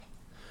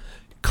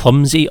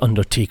Clumsy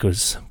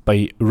Undertakers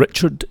by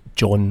Richard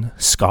John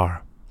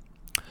Scarr.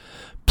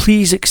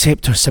 Please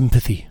accept her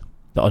sympathy,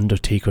 the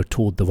undertaker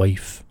told the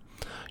wife.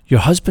 Your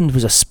husband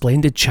was a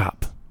splendid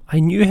chap. I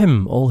knew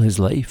him all his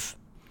life.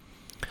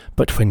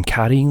 But when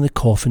carrying the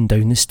coffin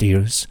down the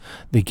stairs,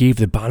 they gave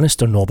the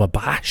banister knob a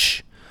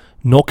bash,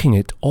 knocking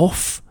it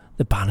off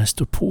the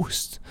banister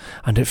post,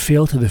 and it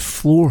fell to the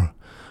floor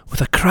with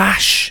a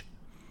crash.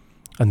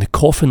 And the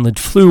coffin lid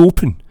flew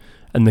open,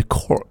 and the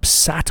corpse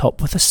sat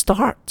up with a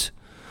start,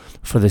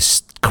 for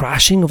the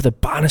crashing of the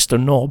banister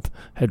knob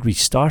had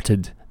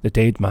restarted the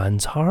dead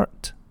man's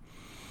heart.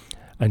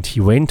 And he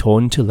went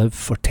on to live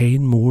for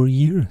 10 more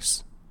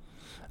years.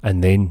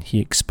 And then he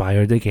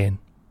expired again.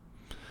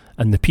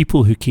 And the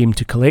people who came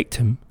to collect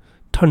him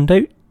turned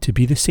out to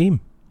be the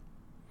same.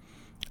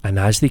 And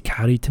as they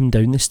carried him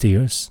down the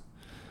stairs,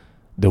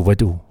 the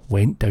widow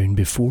went down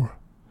before,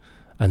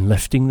 and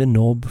lifting the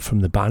knob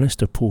from the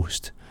banister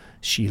post,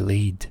 she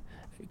laid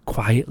it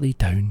quietly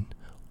down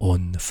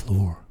on the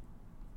floor.